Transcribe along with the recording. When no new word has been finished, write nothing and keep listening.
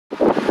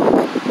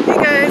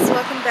Hey guys,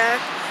 welcome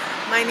back.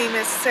 My name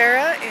is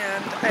Sarah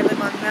and I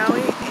live on Maui,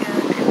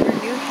 and if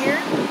you're new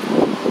here,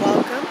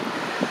 welcome.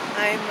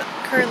 I'm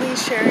currently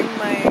sharing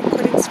my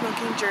quitting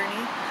smoking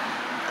journey.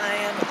 I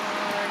am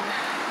on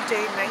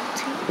day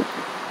 19.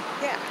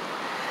 Yeah.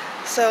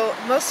 So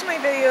most of my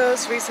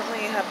videos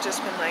recently have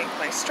just been like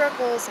my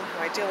struggles and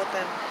how I deal with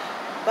them.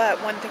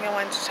 But one thing I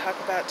wanted to talk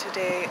about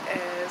today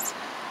is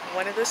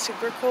one of the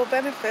super cool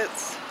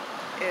benefits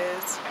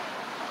is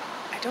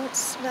I don't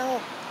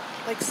smell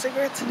like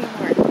cigarettes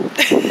anymore.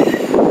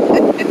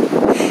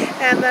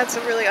 And that's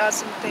a really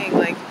awesome thing.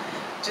 Like,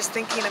 just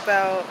thinking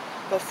about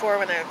before,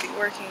 when I would be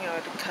working, I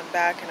would come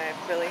back and I'd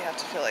really have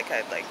to feel like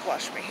I'd like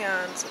wash my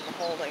hands and the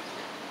whole like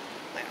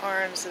my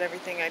arms and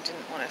everything. I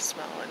didn't want to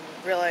smell, and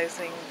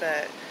realizing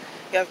that,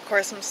 yeah, of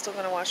course I'm still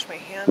going to wash my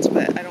hands,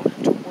 but I don't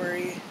have to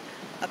worry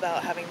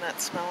about having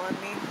that smell on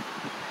me.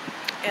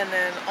 And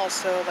then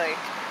also, like,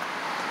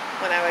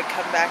 when I would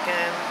come back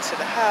into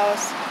the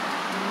house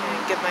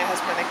and give my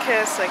husband a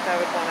kiss, like, I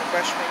would want to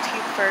brush my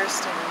teeth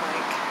first, and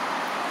like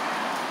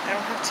I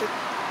don't have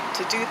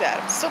to do that.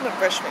 I'm still gonna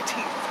brush my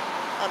teeth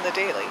on the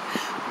daily,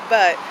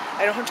 but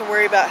I don't have to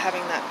worry about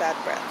having that bad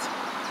breath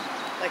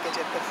like I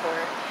did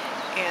before.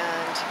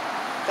 And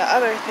the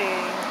other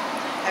thing,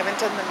 I haven't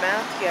done the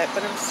math yet,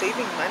 but I'm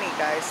saving money,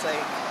 guys.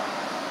 Like,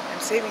 I'm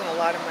saving a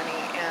lot of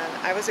money, and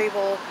I was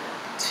able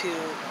to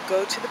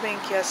go to the bank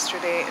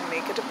yesterday and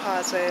make a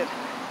deposit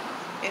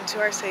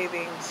into our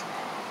savings,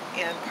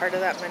 and part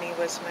of that money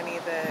was money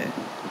that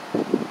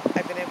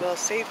I've been able to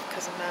save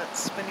because I'm not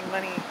spending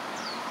money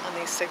on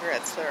these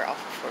cigarettes that are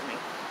awful for me.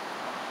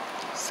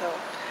 So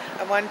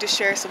I wanted to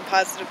share some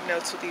positive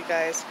notes with you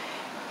guys,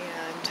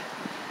 and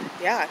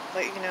yeah,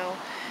 let you know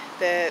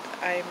that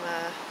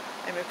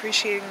I'm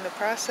appreciating the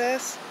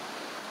process.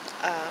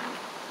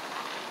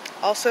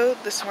 Also,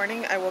 this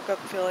morning I woke up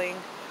feeling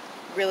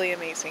really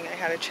amazing. I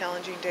had a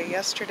challenging day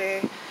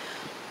yesterday,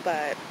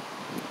 but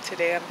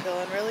today I'm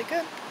feeling really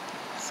good.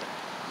 So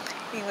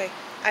anyway,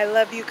 I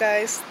love you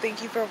guys.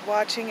 Thank you for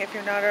watching. If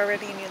you're not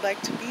already and you'd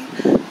like to be,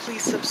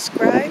 please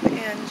subscribe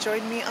and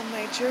join me on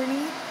my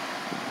journey.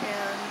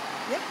 And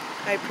yeah,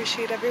 I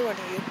appreciate every one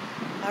of you.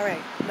 All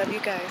right, love you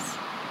guys.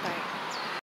 Bye.